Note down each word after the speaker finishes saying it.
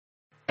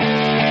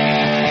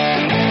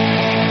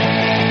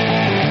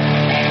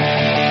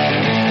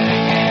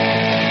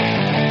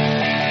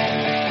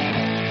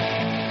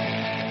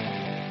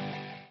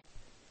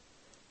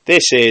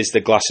This is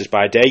the Glasses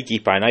by Day,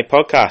 Geek by Night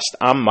podcast.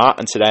 I'm Matt,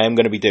 and today I'm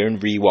going to be doing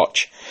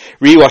Rewatch.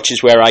 Rewatch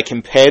is where I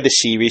compare the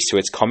series to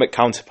its comic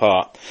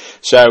counterpart.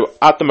 So,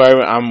 at the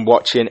moment, I'm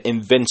watching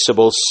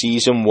Invincible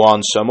Season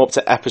 1, so I'm up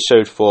to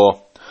Episode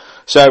 4.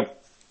 So,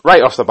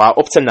 right off the bat,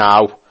 up to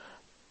now,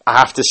 I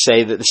have to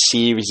say that the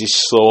series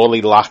is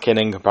sorely lacking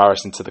in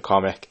comparison to the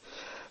comic.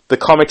 The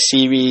comic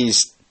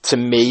series, to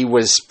me,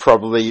 was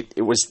probably,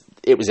 it was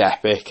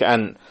epic,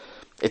 and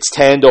it's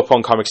turned up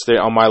on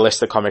on my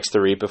list of comics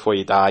to read before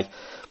you die.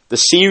 The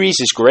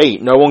series is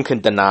great, no one can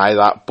deny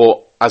that,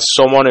 but as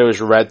someone who has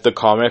read the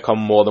comic on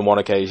more than one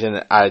occasion,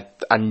 I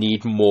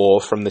need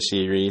more from the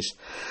series.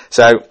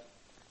 So,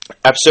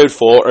 Episode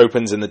 4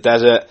 opens in the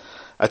desert.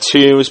 A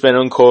tomb has been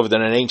uncovered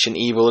and an ancient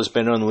evil has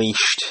been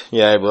unleashed.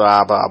 Yeah,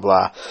 blah, blah,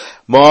 blah.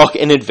 Mark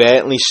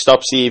inadvertently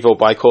stops the evil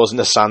by causing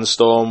a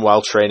sandstorm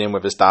while training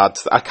with his dad.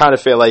 I kind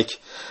of feel like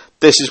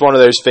this is one of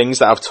those things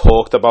that I've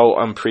talked about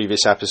on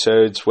previous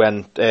episodes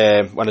when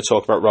I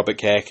talk about Robert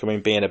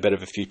Kirkman being a bit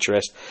of a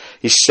futurist.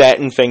 He's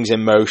setting things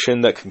in motion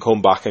that can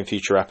come back in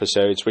future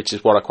episodes, which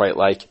is what I quite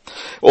like.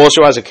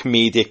 Also has a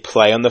comedic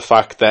play on the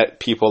fact that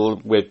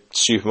people with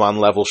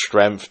Superman-level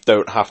strength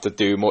don't have to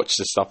do much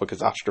to stop a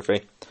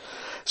catastrophe.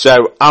 So,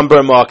 Amber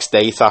and Mark's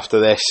date after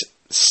this,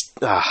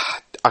 I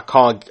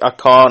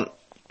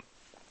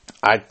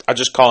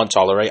just can't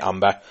tolerate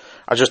Amber.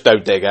 I just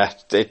don't dig her.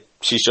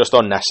 She's just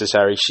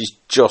unnecessary. She's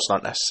just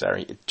not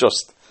necessary.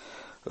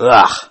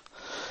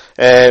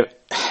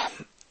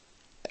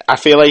 I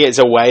feel like it's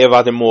a way of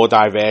adding more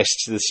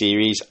diversity to the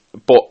series,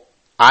 but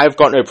I've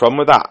got no problem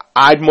with that.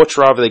 I'd much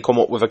rather they come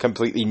up with a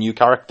completely new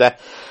character.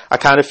 I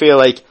kind of feel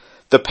like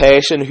the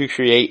person who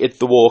created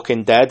The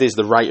Walking Dead is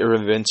the writer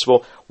of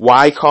Invincible.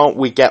 Why can't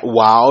we get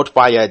wowed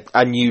by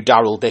a new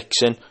Daryl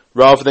Dixon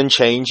rather than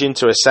changing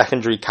to a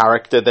secondary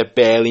character that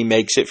barely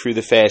makes it through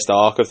the first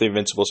arc of the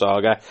Invincible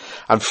saga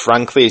and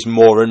frankly is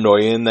more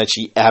annoying than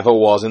she ever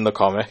was in the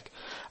comic?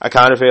 I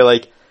kind of feel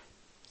like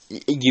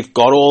you've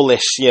got all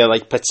this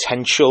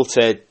potential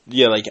to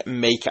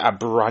make a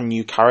brand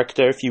new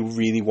character if you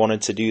really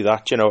wanted to do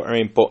that, you know what I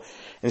mean? But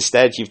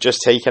instead you've just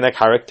taken a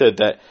character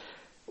that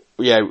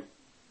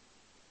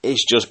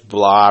is just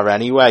blah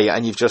anyway,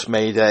 and you've just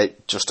made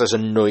it just as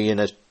annoying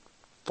as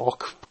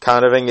fuck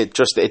kind of thing.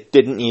 It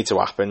didn't need to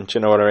happen, do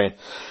you know what I mean?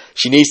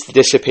 She needs to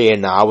disappear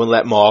now and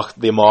let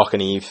the Mark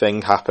and Eve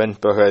thing happen,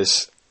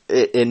 because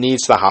it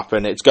needs to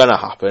happen. It's gonna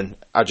happen.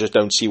 I just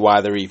don't see why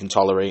they're even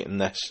tolerating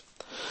this.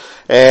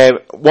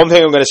 One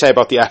thing I'm going to say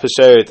about the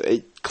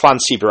episode,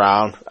 Clancy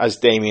Brown as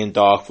Damien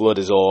Darkblood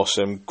is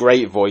awesome.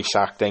 Great voice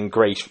acting,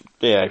 great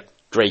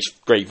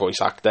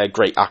voice actor,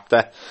 great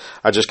actor.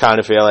 I just kind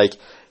of feel like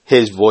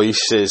his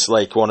voice is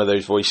like one of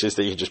those voices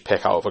that you just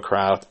pick out of a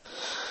crowd.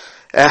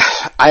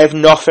 I have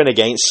nothing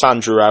against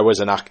Sandra Oh as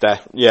an actor.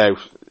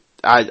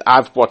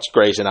 I've watched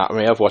Grey's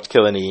Anatomy, I've watched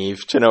Killing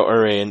Eve, do you know what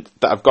I mean?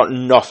 I've got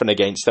nothing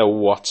against her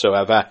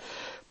whatsoever,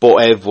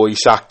 but her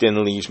voice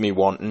acting leaves me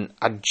wanting.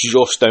 I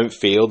just don't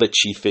feel that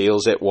she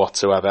feels it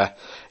whatsoever.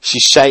 She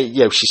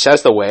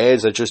says the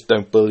words, I just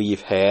don't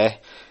believe her.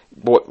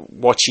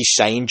 What she's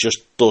saying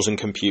just doesn't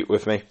compute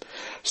with me.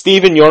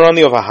 Stephen Yeun, on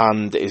the other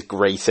hand, is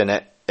great in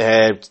it.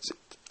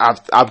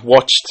 I've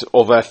watched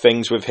other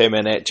things with him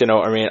in it, do you know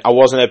what I mean? I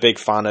wasn't a big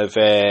fan of,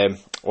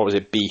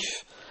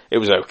 Beef. It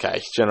was okay,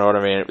 do you know what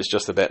I mean? It was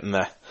just a bit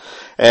meh.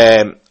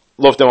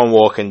 Loved him on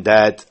Walking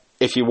Dead.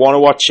 If you want to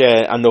watch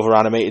another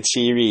animated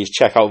series,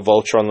 check out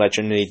Voltron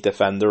Legendary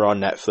Defender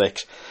on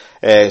Netflix.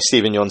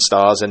 Stephen Yeun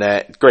stars in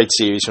it. Great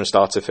series from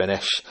start to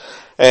finish.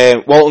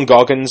 Walton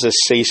Goggins as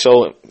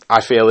Cecil, I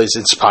feel, is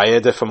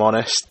inspired, if I'm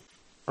honest.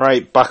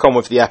 Right, back on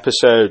with the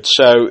episode.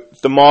 So,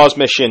 the Mars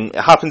mission,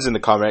 it happens in the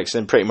comics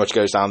and pretty much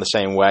goes down the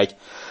same way.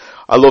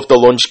 I love the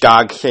lunch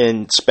gag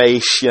in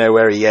space,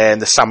 where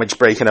the sandwich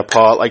breaking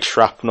apart like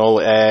shrapnel.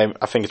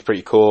 I think it's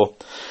pretty cool.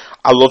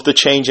 I love the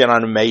change in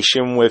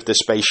animation with the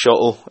space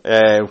shuttle,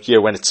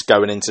 when it's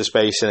going into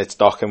space and it's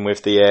docking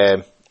with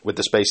the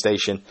space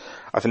station.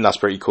 I think that's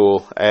pretty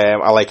cool.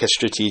 I like a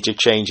strategic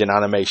change in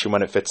animation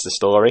when it fits the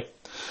story.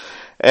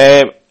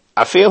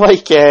 I feel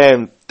like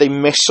they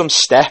missed some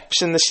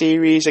steps in the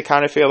series. I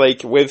kind of feel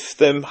like with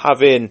them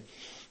having,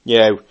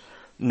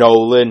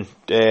 Nolan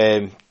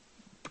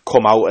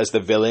come out as the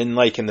villain,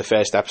 like in the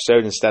first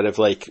episode, instead of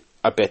like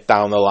a bit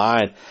down the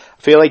line,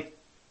 I feel like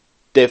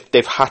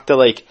they've had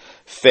to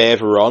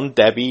further on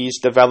Debbie's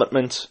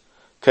development,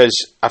 because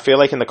I feel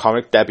like in the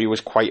comic Debbie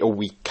was quite a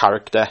weak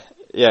character,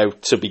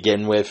 to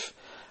begin with.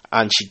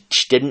 And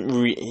she didn't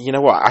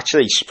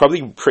actually, she's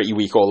probably pretty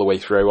weak all the way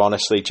through,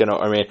 honestly, do you know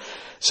what I mean?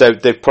 So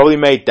they've probably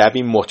made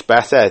Debbie much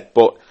better,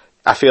 but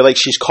I feel like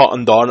she's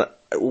cottoned on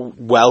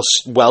well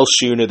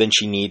sooner than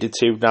she needed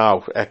to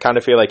now. I kind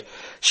of feel like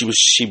she was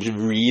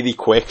really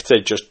quick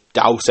to just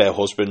doubt her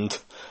husband.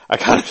 I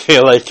kind of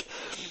feel like,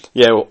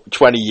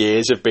 20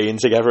 years of being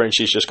together and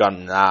she's just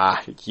gone, nah,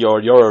 you're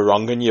a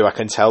wrong on you. I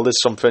can tell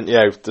there's something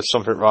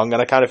wrong.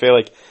 And I kind of feel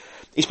like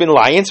he's been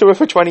lying to her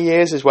for 20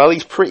 years as well.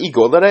 He's pretty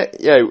good at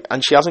it,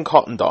 and she hasn't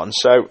cottoned on,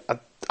 so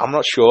I'm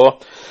not sure.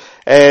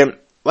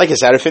 like I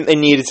said, I think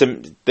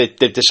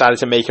they've decided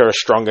to make her a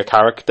stronger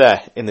character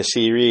in the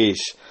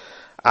series.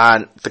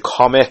 And the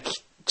comic,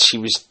 she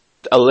was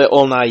a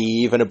little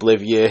naive and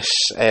oblivious,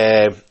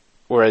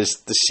 whereas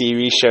the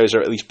series shows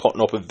her at least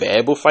putting up a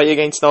verbal fight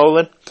against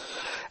Nolan.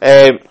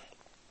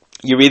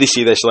 You really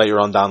see this later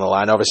on down the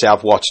line. Obviously,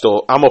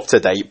 I'm up to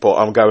date, but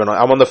I'm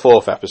on the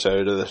 4th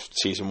episode of the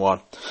season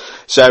 1.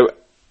 So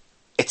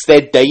it's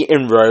their date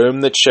in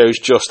Rome that shows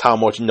just how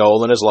much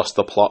Nolan has lost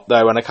the plot,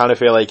 though, and I kind of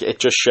feel like it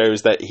just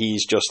shows that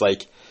he's just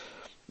like,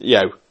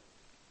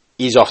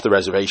 he's off the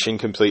reservation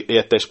completely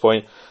at this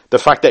point. The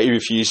fact that he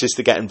refuses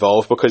to get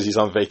involved because he's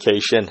on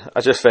vacation,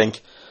 I just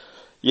think,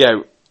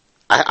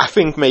 I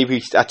think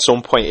maybe at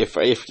some point, if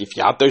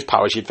you had those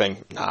powers, you'd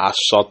think, nah,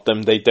 sod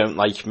them, they don't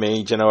like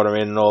me, do you know what I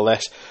mean, and all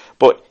this.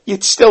 But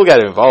you'd still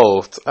get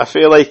involved. I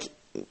feel like,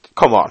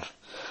 come on.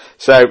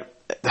 So,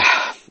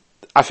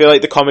 I feel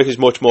like the comic is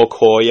much more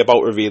coy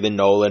about revealing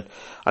Nolan,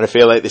 and I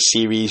feel like the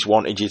series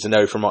wanted you to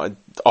know from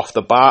off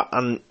the bat,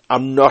 and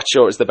I'm not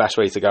sure it's the best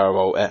way to go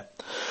about it.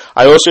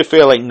 I also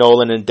feel like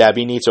Nolan and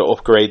Debbie need to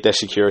upgrade their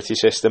security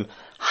system.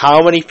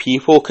 How many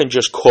people can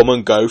just come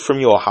and go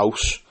from your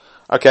house?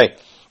 Okay.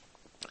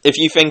 If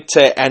you think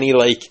to any,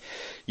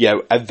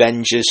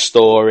 Avengers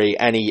story,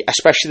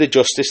 especially the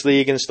Justice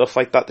League and stuff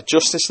like that, the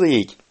Justice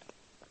League,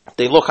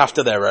 they look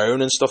after their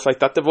own and stuff like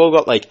that. They've all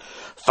got,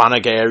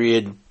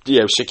 Thanagarian,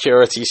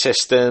 security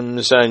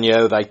systems, and,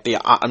 the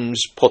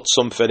Atoms put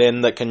something in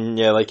that can,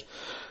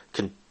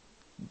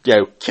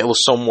 kill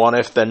someone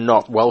if they're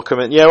not welcome.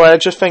 I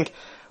just think,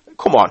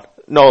 come on,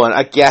 Nolan,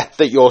 I get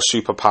that you're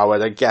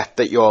superpowered, I get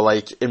that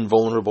you're,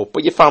 invulnerable,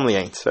 but your family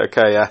ain't,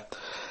 okay, yeah?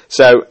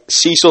 So,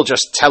 Cecil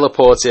just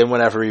teleports in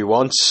whenever he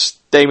wants.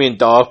 Damien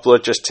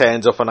Darkblood just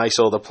turns up and ice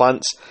all the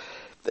plants.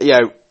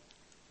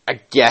 I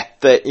get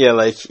that,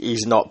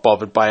 he's not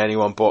bothered by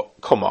anyone, but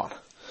come on.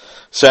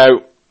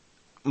 So,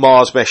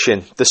 Mars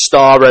mission. The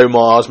Starro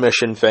Mars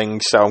mission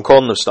thing. So, I'm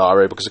calling them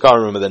Starro because I can't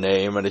remember the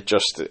name, and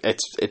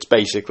it's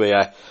basically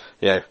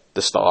the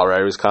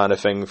Starros kind of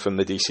thing from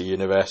the DC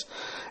universe.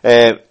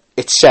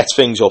 It sets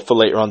things up for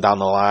later on down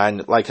the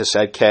line. Like I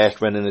said,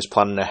 Kirkman and his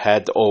planning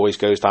ahead always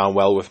goes down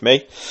well with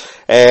me.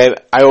 I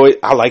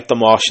like the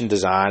Martian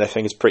design. I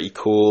think it's pretty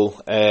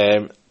cool.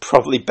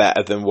 Probably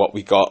better than what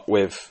we got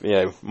with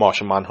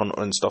Martian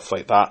Manhunter and stuff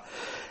like that.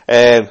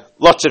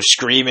 Lots of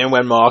screaming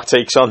when Mark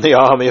takes on the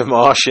army of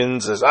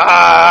Martians. As and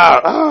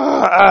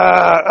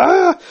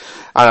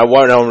I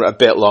went on a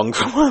bit long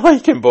for my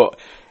liking, but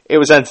it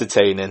was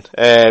entertaining.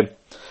 I'm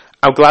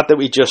glad that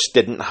we just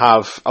didn't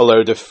have a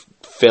load of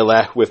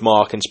filler with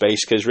Mark in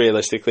space, because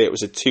realistically it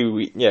was a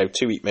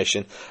 2-week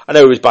mission. I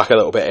know it was back a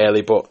little bit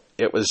early, but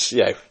it was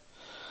there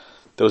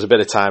was a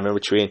bit of time in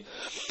between.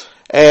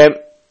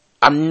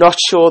 I'm not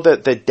sure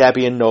that the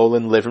Debbie and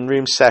Nolan living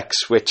room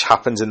sex, which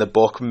happens in the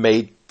book,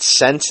 made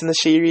sense in the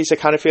series. I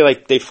kind of feel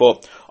like they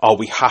thought,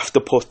 we have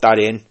to put that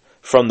in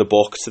from the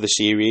book to the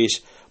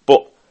series.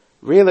 But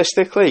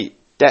realistically,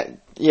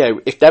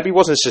 if Debbie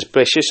wasn't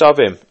suspicious of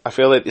him, I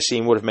feel like the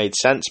scene would have made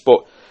sense.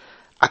 But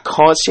I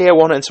can't see her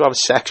wanting to have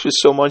sex with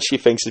someone she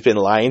thinks has been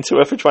lying to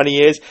her for 20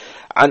 years.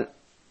 And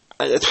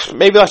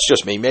maybe that's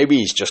just me. Maybe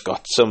he's just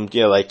got some,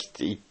 he's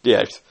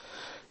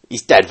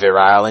dead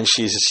virile and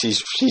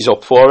she's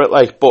up for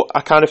it. But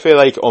I kind of feel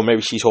like, or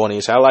maybe she's horny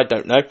as hell, I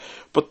don't know.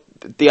 But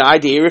the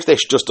idea of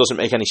this just doesn't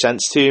make any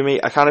sense to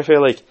me. I kind of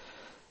feel like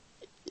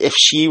if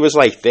she was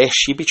like this,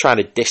 she'd be trying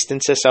to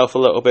distance herself a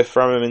little bit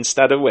from him,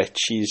 instead of which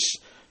she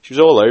was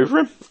all over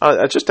him.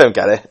 I just don't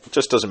get it. It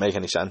just doesn't make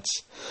any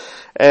sense.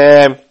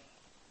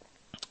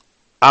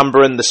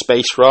 Amber and the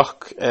space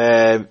rock.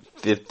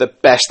 The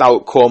best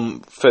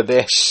outcome for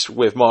this,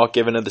 with Mark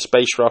giving her the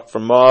space rock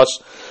from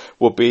Mars,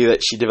 would be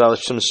that she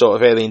develops some sort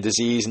of alien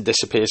disease and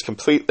disappears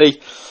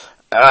completely.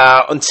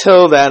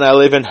 Until then, I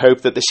live in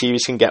hope that the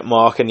series can get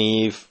Mark and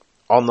Eve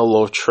on the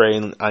love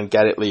train and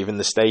get it leaving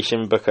the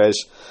station,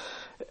 because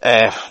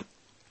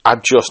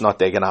I'm just not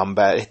digging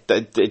Amber.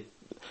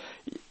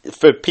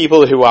 For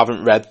people who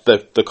haven't read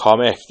the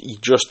comic, you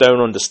just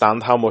don't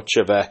understand how much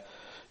of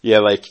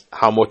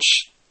how much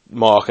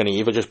Mark and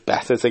Eve are just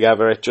better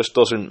together. It just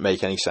doesn't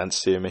make any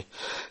sense to me.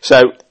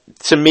 So,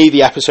 to me,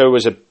 the episode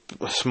was a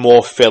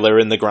more filler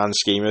in the grand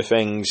scheme of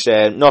things.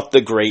 Not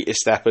the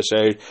greatest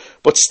episode,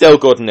 but still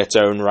good in its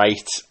own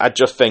right. I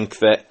just think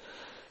that,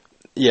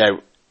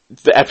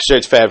 the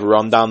episodes further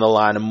on down the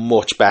line are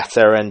much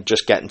better and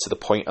just getting to the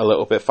point a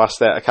little bit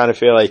faster. I kind of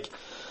feel like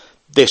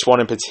this one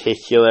in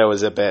particular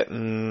was a bit,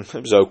 it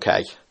was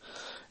okay.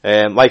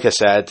 Like I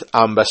said,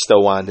 Amber's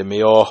still winding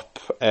me up.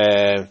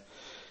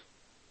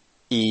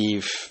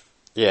 Eve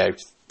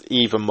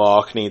and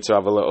Mark need to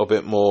have a little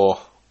bit more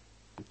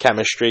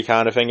chemistry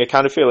kind of thing. I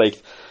kind of feel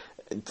like,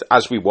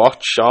 as we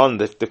watch on,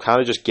 they've kind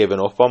of just given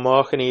up on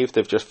Mark and Eve.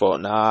 They've just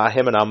thought, nah,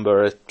 him and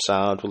Amber are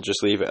sound, we'll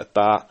just leave it at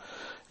that.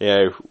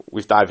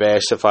 We've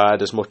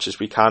diversified as much as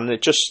we can.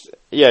 It just,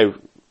 I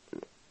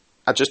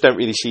just don't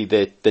really see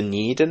the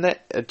need in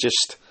it.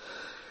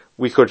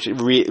 We could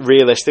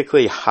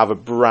realistically have a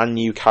brand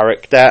new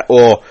character,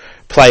 or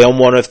play on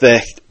one of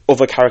the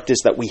other characters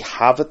that we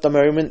have at the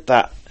moment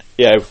that,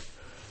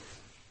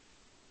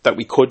 that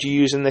we could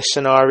use in this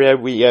scenario.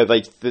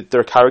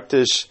 There are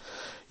characters,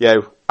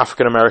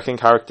 African American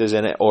characters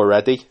in it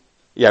already,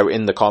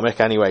 in the comic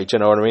anyway. Do you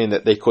know what I mean?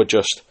 That they could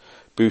just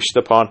boost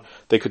upon.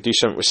 They could do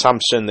something with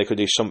Samson. They could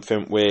do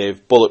something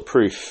with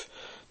Bulletproof.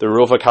 There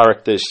are other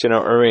characters. Do you know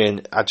what I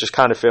mean? I just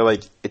kind of feel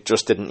like it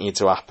just didn't need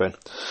to happen.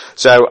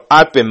 So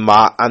I've been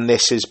Matt, and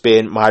this has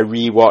been my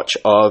rewatch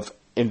of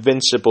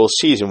Invincible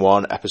Season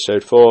 1,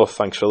 Episode 4.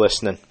 Thanks for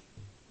listening.